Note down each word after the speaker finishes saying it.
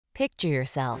Picture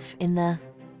yourself in the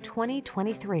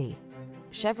 2023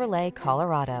 Chevrolet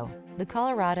Colorado. The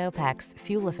Colorado packs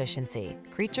fuel efficiency,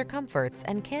 creature comforts,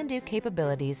 and can-do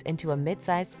capabilities into a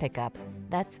mid-sized pickup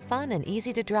that's fun and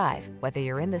easy to drive, whether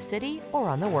you're in the city or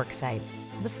on the work site.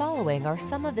 The following are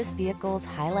some of this vehicle's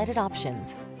highlighted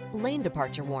options: lane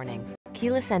departure warning,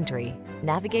 keyless entry,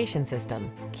 navigation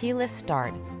system, keyless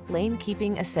start, lane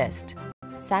keeping assist,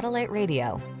 satellite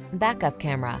radio, backup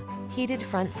camera, heated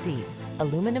front seat,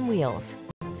 aluminum wheels,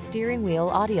 steering wheel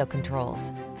audio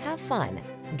controls. Have fun,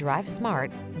 drive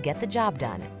smart, get the job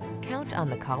done. Count on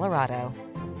the Colorado.